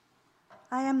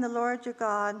I am the Lord your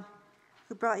God,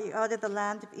 who brought you out of the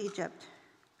land of Egypt,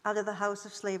 out of the house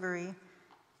of slavery.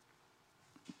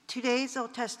 Today's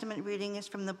Old Testament reading is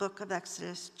from the book of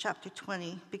Exodus, chapter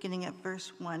 20, beginning at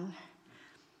verse 1.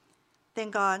 Then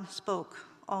God spoke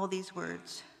all these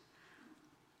words.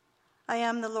 I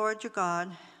am the Lord your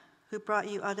God, who brought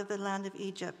you out of the land of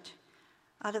Egypt,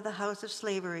 out of the house of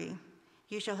slavery.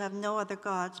 You shall have no other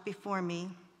gods before me.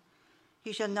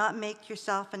 You shall not make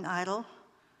yourself an idol,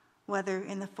 whether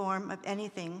in the form of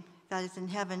anything that is in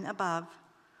heaven above,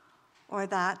 or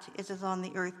that is on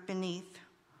the earth beneath,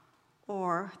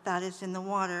 or that is in the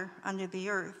water under the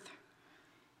earth.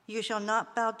 You shall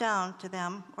not bow down to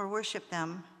them or worship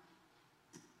them.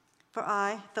 For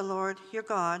I, the Lord your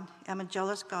God, am a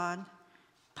jealous God,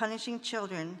 punishing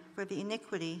children for the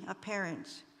iniquity of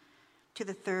parents, to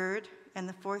the third and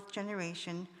the fourth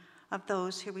generation of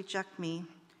those who reject me,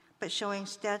 but showing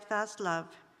steadfast love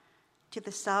to the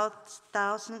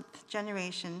 1,000th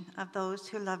generation of those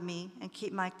who love me and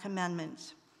keep my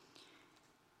commandments.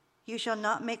 You shall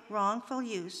not make wrongful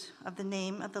use of the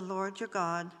name of the Lord your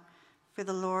God, for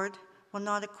the Lord will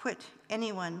not acquit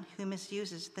anyone who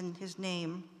misuses his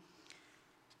name.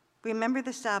 Remember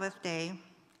the Sabbath day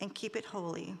and keep it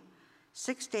holy.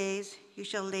 6 days you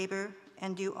shall labor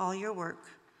and do all your work,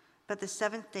 but the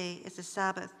seventh day is the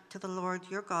Sabbath to the Lord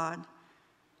your God.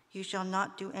 You shall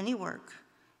not do any work,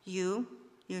 you,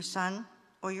 your son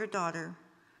or your daughter,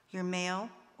 your male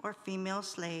or female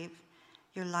slave,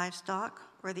 your livestock,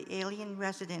 or the alien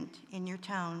resident in your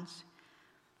towns.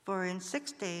 For in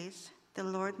 6 days the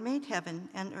Lord made heaven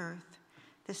and earth,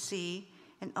 the sea,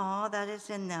 and all that is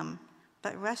in them,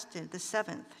 but rested the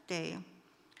seventh day.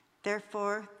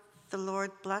 Therefore the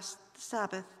Lord blessed the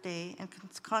Sabbath day and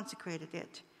consecrated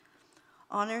it.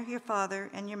 Honor your father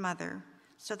and your mother,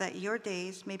 so that your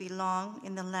days may be long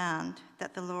in the land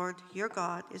that the Lord your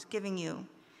God is giving you.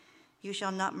 You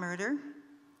shall not murder,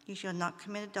 you shall not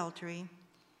commit adultery,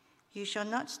 you shall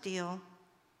not steal,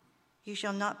 you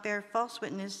shall not bear false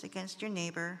witness against your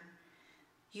neighbor,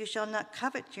 you shall not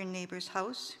covet your neighbor's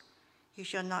house, you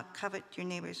shall not covet your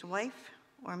neighbor's wife,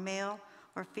 or male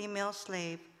or female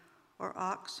slave, or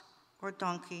ox or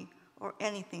donkey, or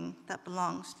anything that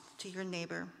belongs to your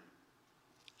neighbor.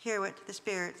 Hear what the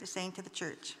Spirit is saying to the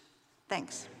church.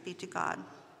 Thanks be to God.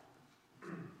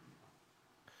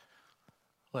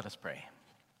 Let us pray.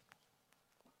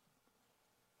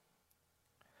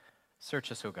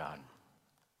 Search us, O God,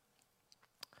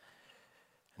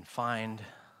 and find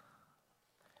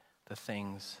the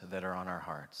things that are on our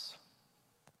hearts.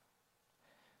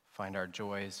 Find our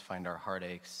joys, find our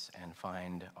heartaches, and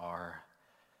find our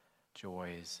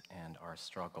joys and our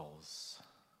struggles,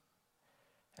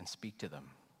 and speak to them.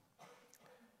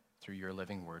 Through your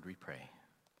living word we pray.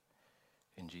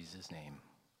 In Jesus' name,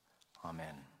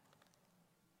 amen.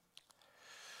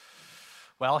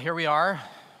 Well, here we are.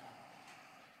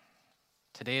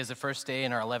 Today is the first day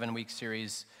in our 11-week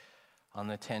series on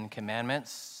the 10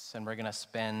 Commandments, and we're going to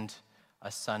spend a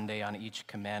Sunday on each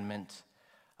commandment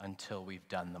until we've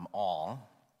done them all.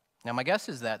 Now, my guess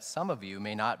is that some of you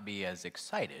may not be as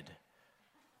excited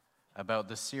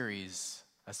about a series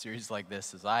like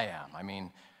this as I am. I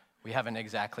mean, we haven't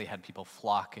exactly had people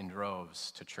flock in droves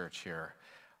to church here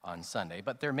on Sunday,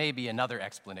 but there may be another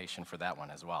explanation for that one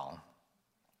as well.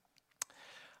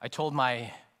 I told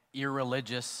my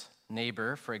irreligious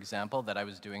neighbor, for example, that I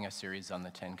was doing a series on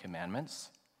the 10 Commandments,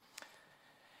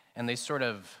 and they sort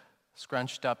of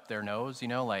scrunched up their nose,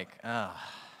 like, and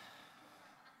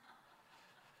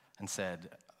said,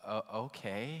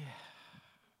 okay,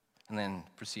 and then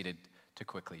proceeded to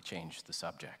quickly change the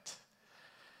subject.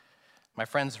 My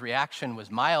friend's reaction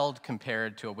was mild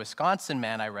compared to a Wisconsin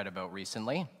man I read about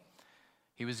recently.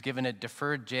 He was given a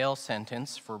deferred jail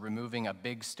sentence for removing a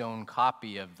big stone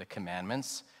copy of the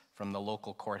commandments from the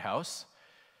local courthouse.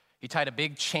 He tied a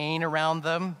big chain around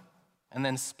them and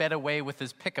then sped away with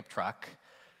his pickup truck,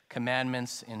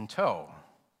 commandments in tow.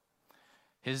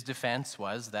 His defense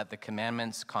was that the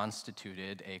commandments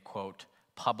constituted a, quote,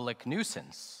 public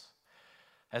nuisance.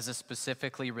 As a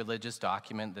specifically religious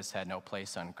document, this had no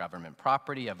place on government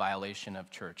property, a violation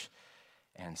of church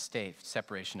and state,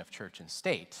 separation of church and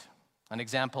state, an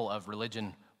example of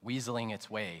religion weaseling its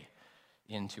way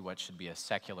into what should be a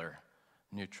secular,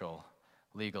 neutral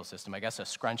legal system. I guess a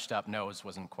scrunched up nose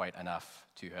wasn't quite enough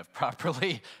to have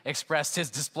properly expressed his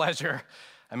displeasure.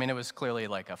 I mean, it was clearly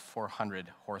like a 400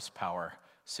 horsepower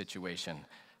situation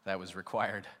that was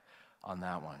required on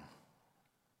that one.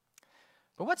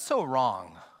 But what's so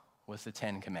wrong with the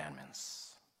 10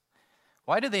 Commandments?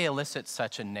 Why do they elicit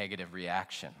such a negative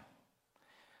reaction?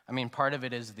 I mean, part of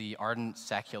it is the ardent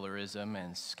secularism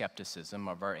and skepticism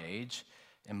of our age,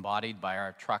 embodied by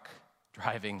our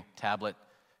truck-driving,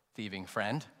 tablet-thieving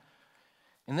friend.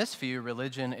 In this view,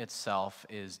 religion itself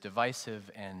is divisive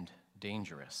and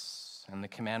dangerous, and the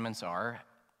commandments are,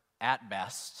 at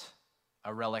best,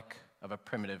 a relic of a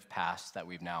primitive past that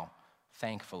we've now,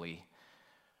 thankfully,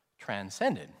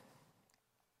 transcended.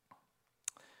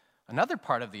 Another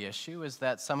part of the issue is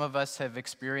that some of us have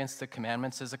experienced the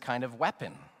commandments as a kind of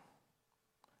weapon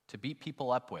to beat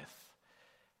people up with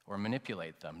or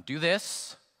manipulate them. Do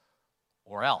this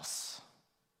or else.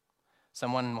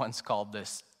 Someone once called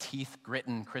this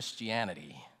teeth-gritting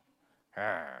Christianity.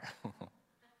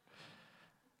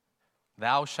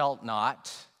 Thou shalt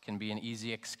not can be an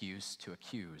easy excuse to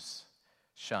accuse,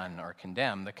 shun, or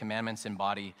condemn. The commandments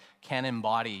can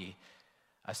embody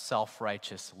a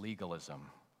self-righteous legalism.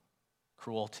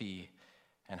 Cruelty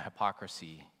and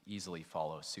hypocrisy easily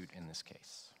follow suit in this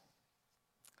case.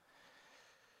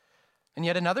 And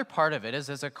yet another part of it is,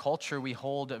 as a culture, we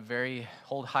hold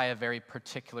high a very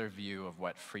particular view of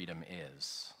what freedom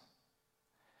is.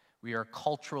 We are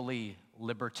culturally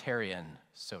libertarian,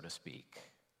 so to speak,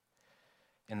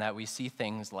 in that we see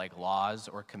things like laws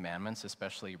or commandments,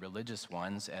 especially religious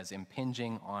ones, as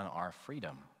impinging on our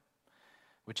freedom,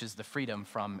 which is the freedom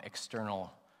from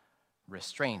external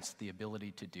restraints, the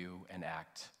ability to do and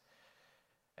act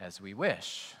as we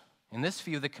wish. In this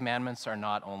view, the commandments are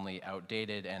not only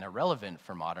outdated and irrelevant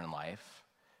for modern life,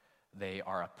 they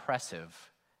are oppressive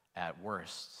at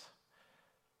worst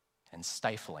and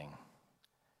stifling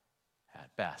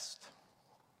at best.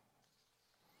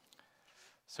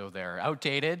 So they're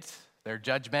outdated, they're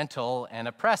judgmental and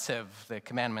oppressive. The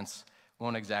commandments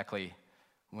won't exactly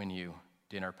win you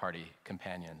dinner party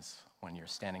companions when you're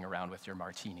standing around with your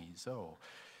martinis. Oh,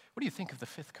 what do you think of the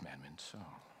fifth commandment? Oh.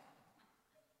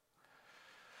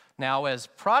 Now, as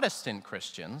Protestant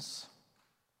Christians,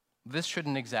 this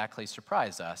shouldn't exactly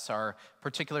surprise us. Our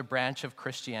particular branch of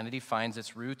Christianity finds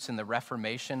its roots in the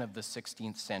Reformation of the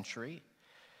 16th century.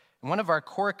 And one of our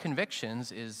core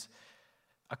convictions is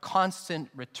a constant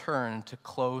return to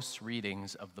close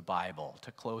readings of the Bible,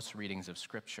 to close readings of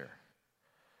Scripture.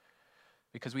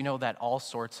 Because we know that all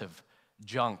sorts of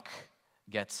junk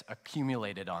gets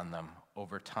accumulated on them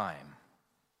over time.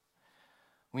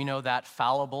 We know that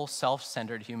fallible,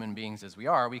 self-centered human beings as we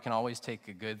are, we can always take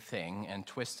a good thing and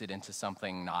twist it into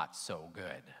something not so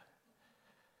good.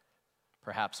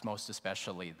 Perhaps most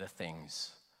especially the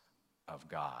things of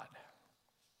God.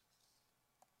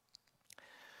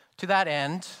 To that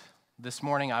end, this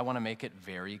morning I want to make it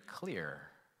very clear.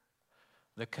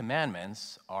 The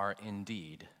commandments are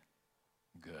indeed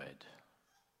good.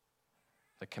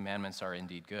 The commandments are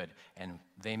indeed good, and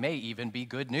they may even be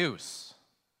good news.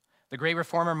 The great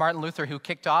reformer Martin Luther, who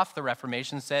kicked off the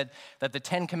Reformation, said that the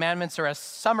Ten Commandments are a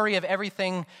summary of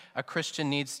everything a Christian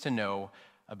needs to know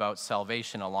about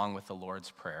salvation, along with the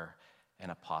Lord's Prayer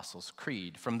and Apostles'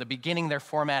 Creed. From the beginning, their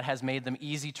format has made them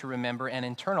easy to remember and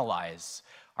internalize.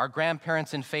 Our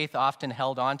grandparents in faith often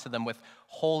held on to them with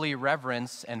holy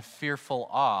reverence and fearful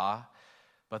awe,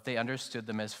 but they understood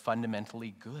them as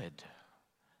fundamentally good.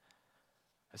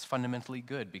 As fundamentally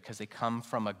good because they come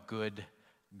from a good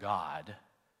God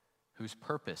whose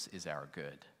purpose is our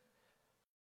good,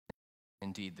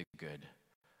 indeed the good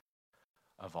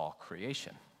of all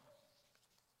creation.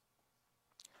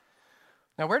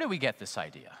 Now, where do we get this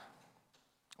idea?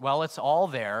 Well, it's all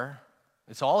there,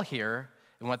 it's all here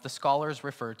in what the scholars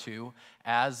refer to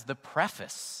as the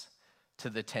preface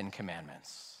to the Ten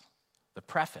Commandments. The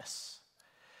preface.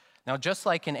 Now, just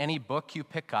like in any book you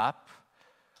pick up,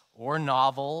 or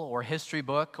novel, or history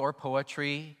book, or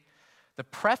poetry, the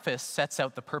preface sets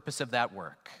out the purpose of that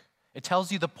work. It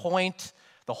tells you the point,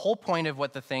 the whole point of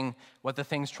what the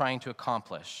thing's trying to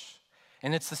accomplish.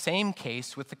 And it's the same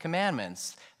case with the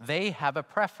commandments. They have a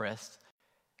preface,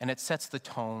 and it sets the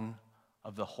tone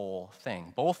of the whole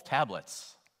thing. Both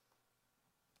tablets.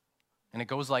 And it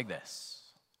goes like this.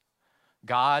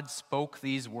 God spoke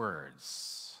these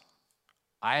words.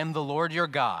 I am the Lord your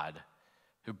God,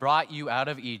 who brought you out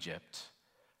of Egypt,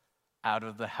 out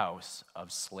of the house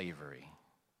of slavery.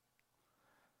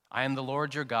 I am the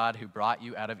Lord your God who brought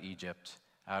you out of Egypt,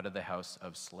 out of the house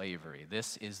of slavery.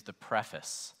 This is the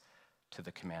preface to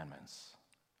the commandments.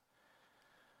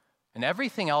 And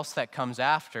everything else that comes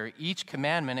after, each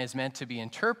commandment is meant to be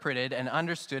interpreted and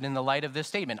understood in the light of this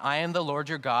statement. I am the Lord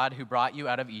your God who brought you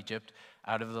out of Egypt,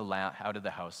 out of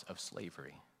the house of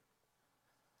slavery.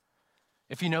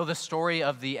 If you know the story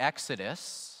of the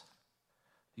Exodus,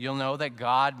 you'll know that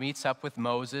God meets up with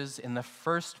Moses in the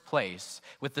first place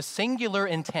with the singular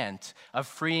intent of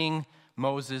freeing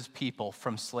Moses' people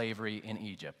from slavery in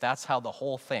Egypt. That's how the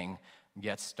whole thing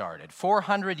gets started.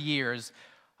 400 years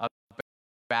of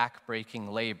back-breaking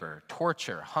labor,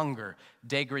 torture, hunger,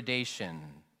 degradation,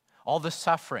 all the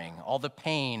suffering, all the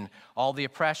pain, all the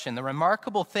oppression. The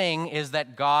remarkable thing is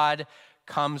that God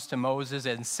comes to Moses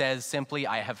and says simply,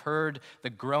 I have heard the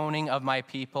groaning of my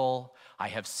people, I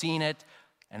have seen it,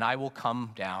 and I will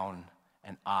come down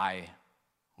and I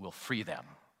will free them.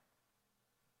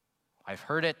 I've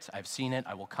heard it, I've seen it,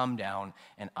 I will come down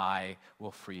and I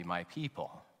will free my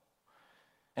people.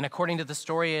 And according to the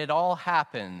story, it all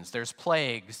happens. There's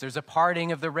plagues, there's a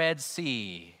parting of the Red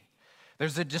Sea,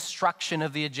 there's a destruction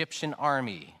of the Egyptian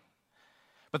army.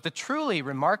 But the truly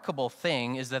remarkable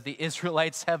thing is that the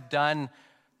Israelites have done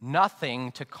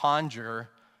nothing to conjure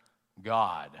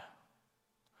God.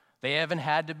 They haven't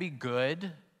had to be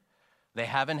good. They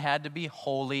haven't had to be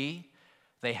holy.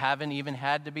 They haven't even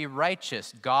had to be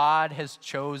righteous. God has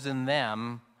chosen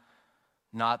them,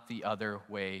 not the other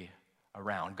way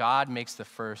around. God makes the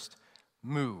first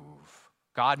move.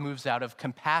 God moves out of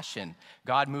compassion.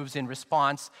 God moves in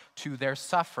response to their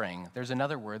suffering. There's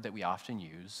another word that we often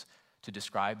use to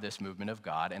describe this movement of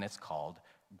God, and it's called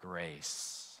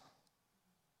grace.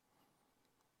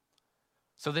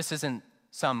 So this isn't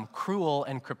some cruel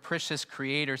and capricious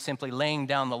creator simply laying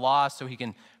down the law so he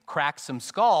can crack some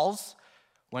skulls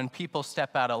when people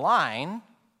step out of line,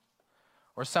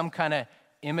 or some kind of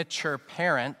immature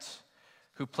parent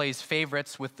who plays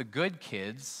favorites with the good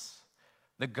kids.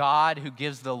 The God who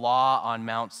gives the law on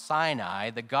Mount Sinai,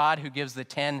 the God who gives the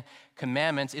 10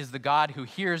 Commandments, is the God who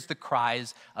hears the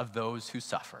cries of those who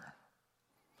suffer,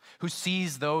 who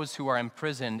sees those who are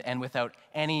imprisoned and without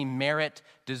any merit,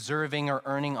 deserving, or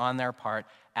earning on their part,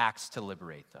 acts to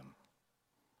liberate them,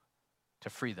 to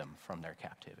free them from their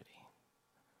captivity.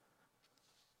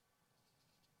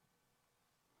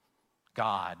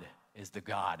 God is the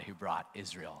God who brought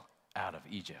Israel out of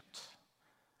Egypt,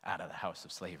 out of the house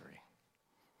of slavery.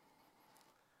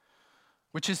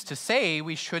 Which is to say,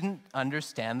 we shouldn't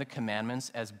understand the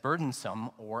commandments as burdensome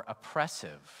or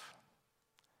oppressive.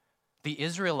 The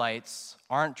Israelites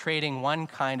aren't trading one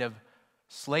kind of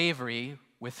slavery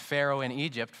with Pharaoh in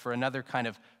Egypt for another kind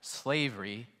of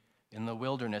slavery in the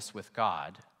wilderness with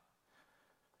God.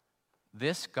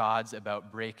 This God's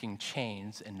about breaking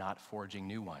chains and not forging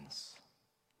new ones.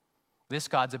 This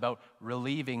God's about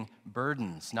relieving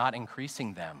burdens, not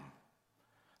increasing them.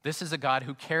 This is a God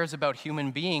who cares about human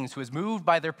beings, who is moved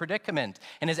by their predicament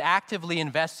and is actively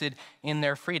invested in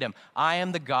their freedom. I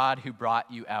am the God who brought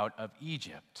you out of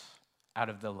Egypt, out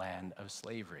of the land of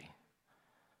slavery.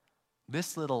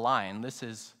 This little line, this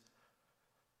is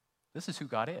who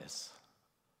God is.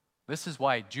 This is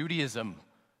why Judaism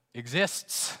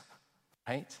exists,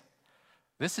 right?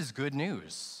 This is good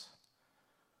news.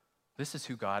 This is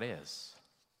who God is,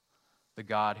 the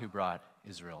God who brought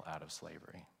Israel out of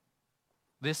slavery.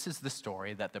 This is the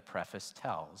story that the preface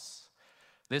tells.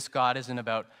 This God isn't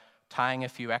about tying a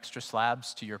few extra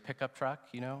slabs to your pickup truck,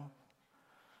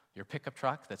 your pickup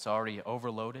truck that's already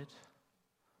overloaded.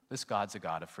 This God's a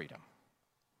God of freedom.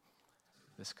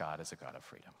 This God is a God of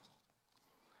freedom.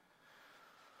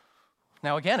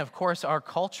 Now again, of course, our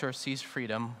culture sees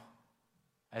freedom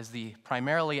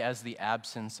primarily as the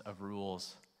absence of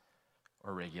rules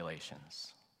or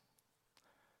regulations.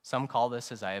 Some call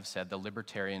this, as I have said, the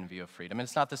libertarian view of freedom. And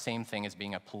it's not the same thing as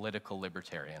being a political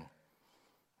libertarian.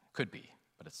 Could be,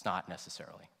 but it's not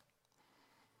necessarily.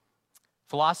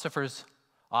 Philosophers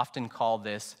often call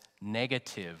this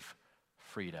negative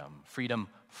freedom, freedom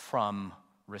from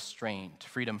restraint,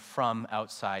 freedom from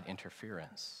outside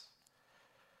interference.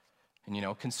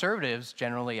 And conservatives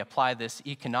generally apply this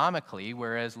economically,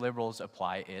 whereas liberals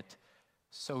apply it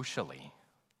socially.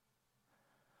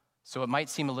 So it might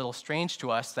seem a little strange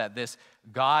to us that this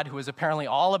God, who is apparently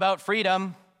all about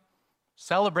freedom,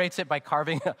 celebrates it by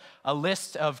carving a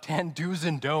list of 10 do's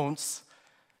and don'ts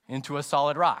into a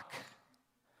solid rock.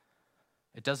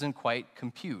 It doesn't quite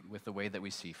compute with the way that we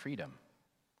see freedom.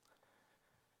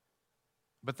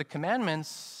 But the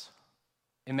commandments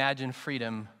imagine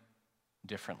freedom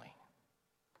differently.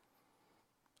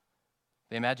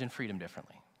 They imagine freedom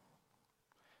differently.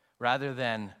 Rather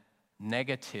than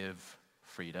negative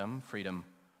freedom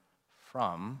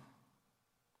from,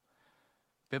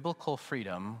 biblical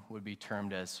freedom would be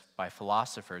termed by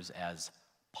philosophers as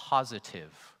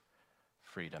positive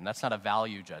freedom. That's not a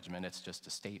value judgment, it's just a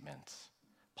statement.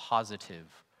 Positive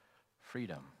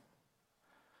freedom.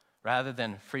 Rather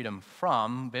than freedom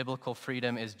from, biblical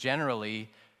freedom is generally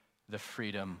the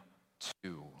freedom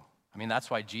to. That's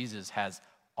why Jesus has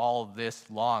all this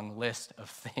long list of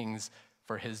things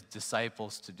for his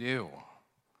disciples to do.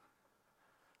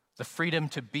 the freedom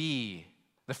to be,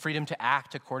 the freedom to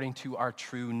act according to our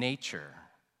true nature.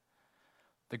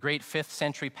 The great 5th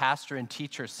century pastor and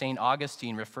teacher, St.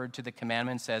 Augustine, referred to the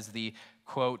commandments as the,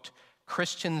 quote,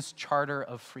 Christian's charter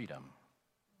of freedom.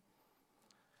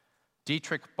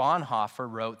 Dietrich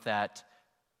Bonhoeffer wrote that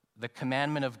the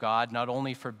commandment of God not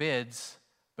only forbids,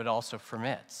 but also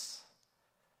permits,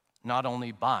 not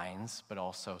only binds, but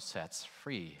also sets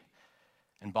free.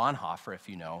 And Bonhoeffer, if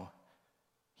you know,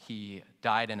 he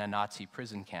died in a Nazi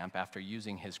prison camp after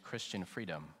using his Christian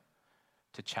freedom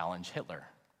to challenge Hitler.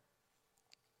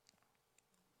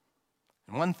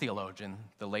 And one theologian,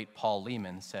 the late Paul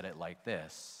Lehman, said it like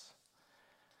this: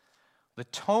 the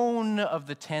tone of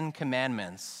the 10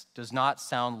 Commandments does not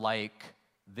sound like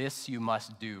this you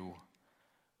must do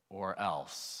or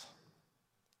else.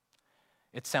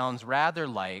 It sounds rather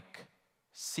like,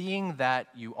 seeing that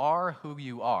you are who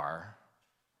you are,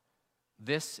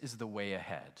 this is the way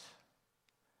ahead.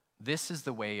 This is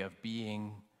the way of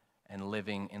being and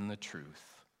living in the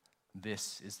truth.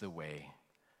 This is the way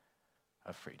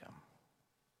of freedom.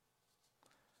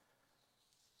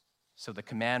 So the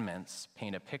commandments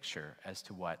paint a picture as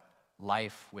to what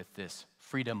life with this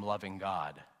freedom-loving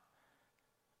God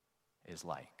is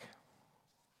like.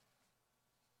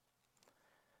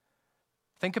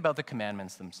 Think about the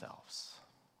commandments themselves.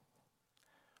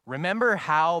 Remember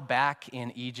how back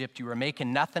in Egypt you were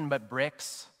making nothing but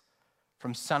bricks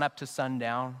from sunup to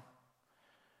sundown,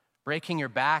 breaking your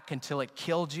back until it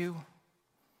killed you?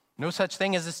 No such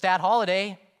thing as a stat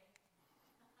holiday.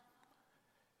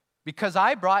 Because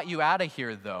I brought you out of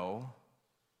here, though,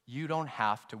 you don't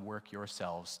have to work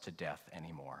yourselves to death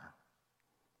anymore.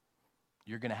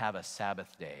 You're going to have a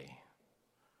Sabbath day.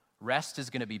 Rest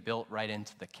is going to be built right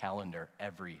into the calendar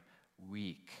every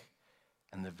week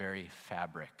and the very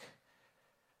fabric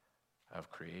of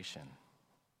creation.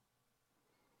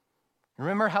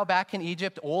 Remember how back in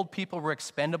Egypt, old people were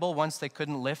expendable once they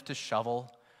couldn't lift a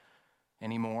shovel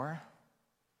anymore?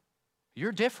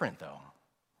 You're different, though.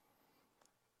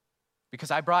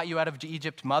 Because I brought you out of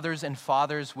Egypt, mothers and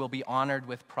fathers will be honored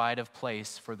with pride of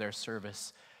place for their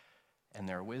service and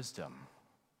their wisdom,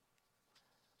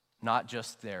 not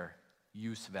just their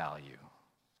use value.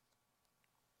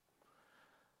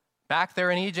 Back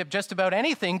there in Egypt, just about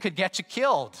anything could get you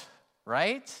killed,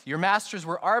 right? Your masters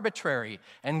were arbitrary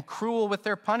and cruel with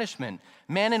their punishment.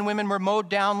 Men and women were mowed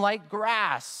down like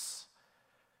grass.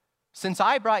 Since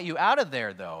I brought you out of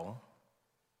there, though,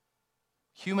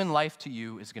 human life to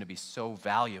you is going to be so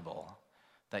valuable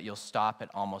that you'll stop at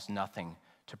almost nothing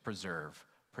to preserve,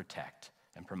 protect,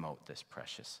 and promote this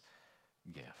precious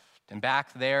gift. And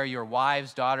back there, your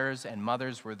wives, daughters, and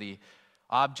mothers were the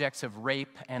objects of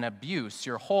rape and abuse.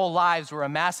 Your whole lives were a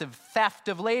massive theft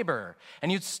of labor, and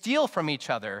you'd steal from each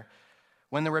other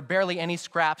when there were barely any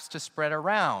scraps to spread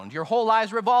around. Your whole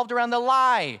lives revolved around the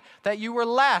lie that you were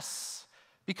less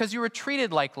because you were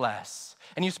treated like less.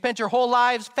 And you spent your whole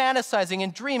lives fantasizing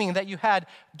and dreaming that you had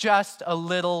just a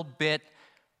little bit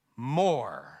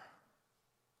more.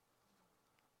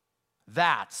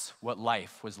 That's what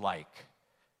life was like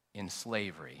in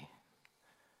slavery.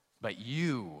 But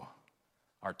you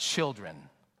are children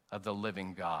of the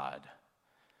living God.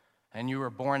 And you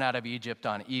were born out of Egypt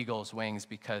on eagle's wings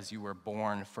because you were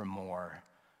born for more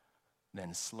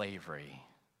than slavery.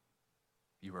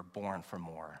 You were born for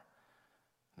more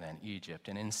than Egypt.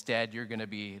 And instead, you're going to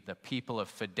be the people of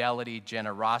fidelity,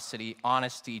 generosity,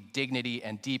 honesty, dignity,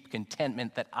 and deep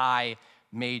contentment that I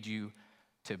made you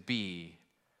to be,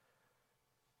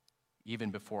 even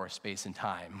before space and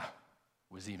time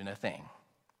was even a thing.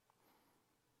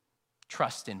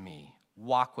 Trust in me,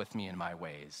 walk with me in my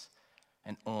ways,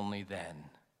 and only then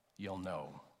you'll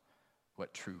know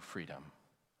what true freedom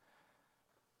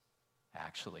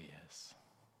actually is.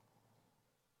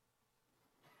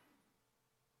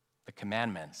 The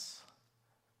commandments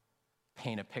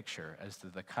paint a picture as to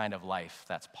the kind of life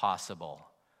that's possible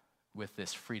with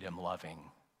this freedom-loving,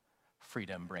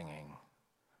 freedom-bringing,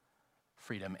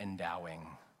 freedom-endowing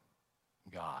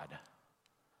God,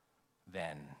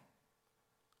 then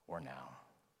or now.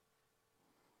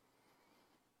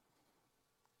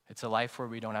 It's a life where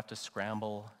we don't have to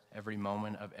scramble every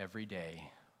moment of every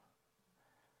day,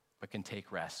 but can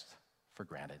take rest for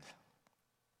granted.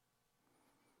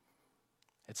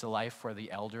 It's a life where the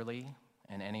elderly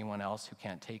and anyone else who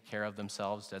can't take care of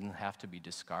themselves doesn't have to be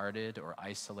discarded or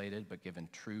isolated, but given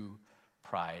true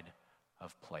pride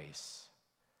of place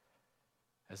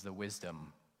as the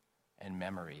wisdom and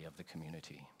memory of the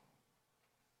community.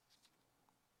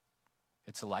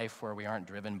 It's a life where we aren't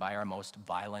driven by our most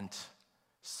violent,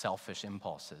 selfish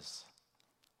impulses,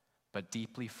 but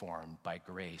deeply formed by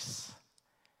grace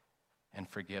and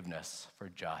forgiveness for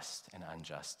just and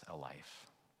unjust alike.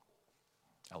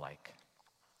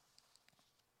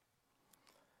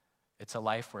 It's a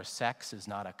life where sex is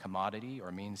not a commodity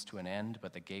or means to an end,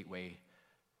 but the gateway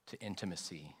to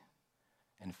intimacy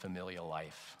and familial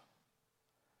life.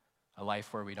 A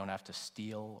life where we don't have to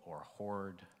steal or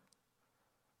hoard,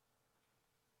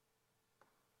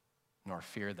 nor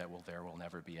fear that there will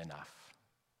never be enough,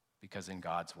 because in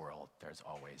God's world, there's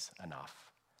always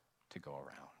enough to go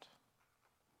around.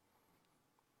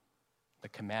 The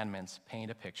commandments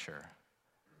paint a picture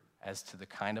as to the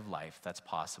kind of life that's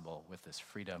possible with this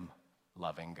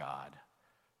freedom-loving God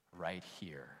right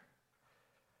here,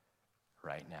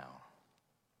 right now.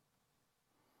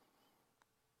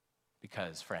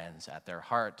 Because, friends, at their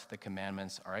heart, the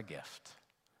commandments are a gift.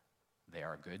 They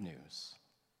are good news.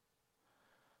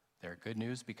 They're good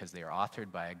news because they are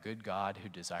authored by a good God who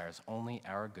desires only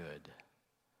our good.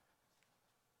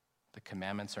 The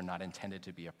commandments are not intended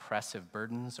to be oppressive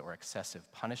burdens or excessive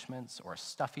punishments or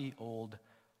stuffy old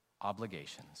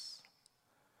obligations,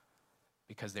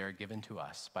 because they are given to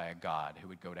us by a God who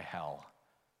would go to hell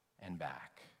and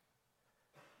back,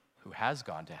 who has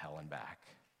gone to hell and back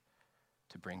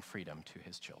to bring freedom to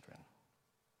his children.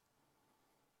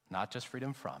 Not just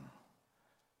freedom from,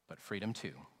 but freedom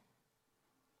to.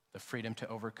 The freedom to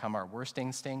overcome our worst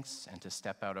instincts and to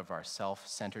step out of our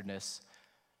self-centeredness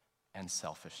and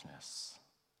selfishness.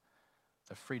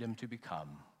 The freedom to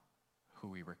become who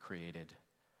we were created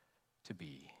to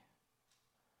be,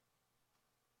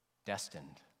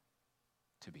 destined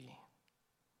to be.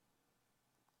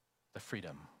 The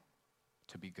freedom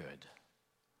to be good,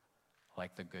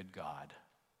 like the good God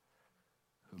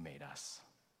who made us.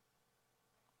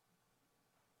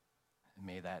 And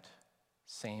may that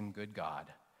same good God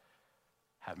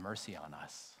have mercy on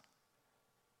us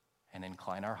and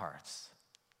incline our hearts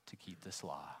to keep this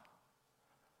law.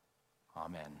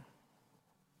 Amen.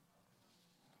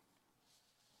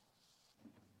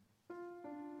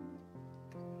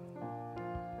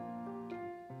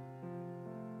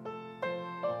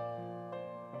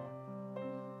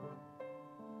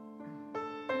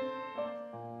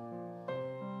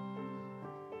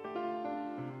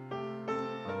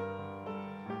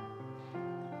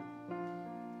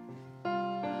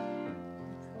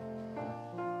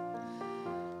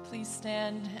 Please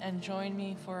stand and join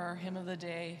me for our hymn of the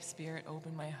day, Spirit,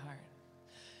 Open My Heart.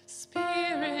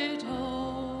 Spirit,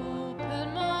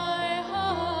 open my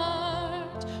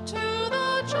heart to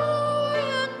the joy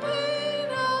and pain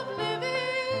of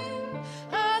living.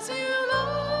 As you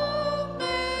love,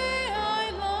 may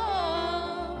I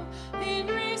love in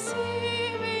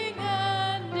receiving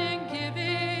and in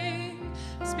giving.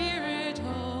 Spirit,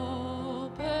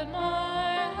 open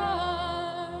my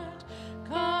heart.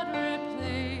 God,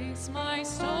 replace my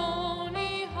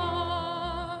stony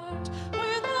heart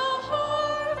with a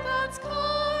heart that's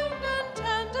kind and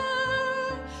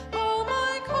tender. Oh,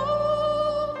 my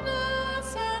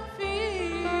coldness and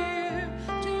fear,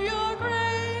 to your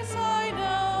grace I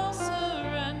now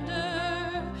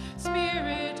surrender.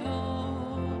 Spirit,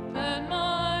 open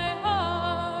my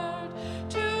heart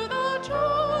to the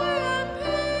joy and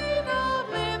pain of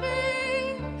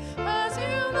living. As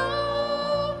you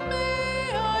love,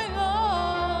 may I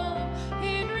love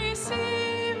in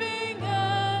receiving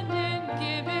and in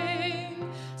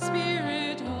giving.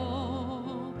 Spirit,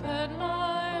 open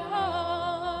my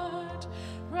heart.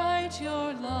 Write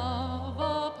your love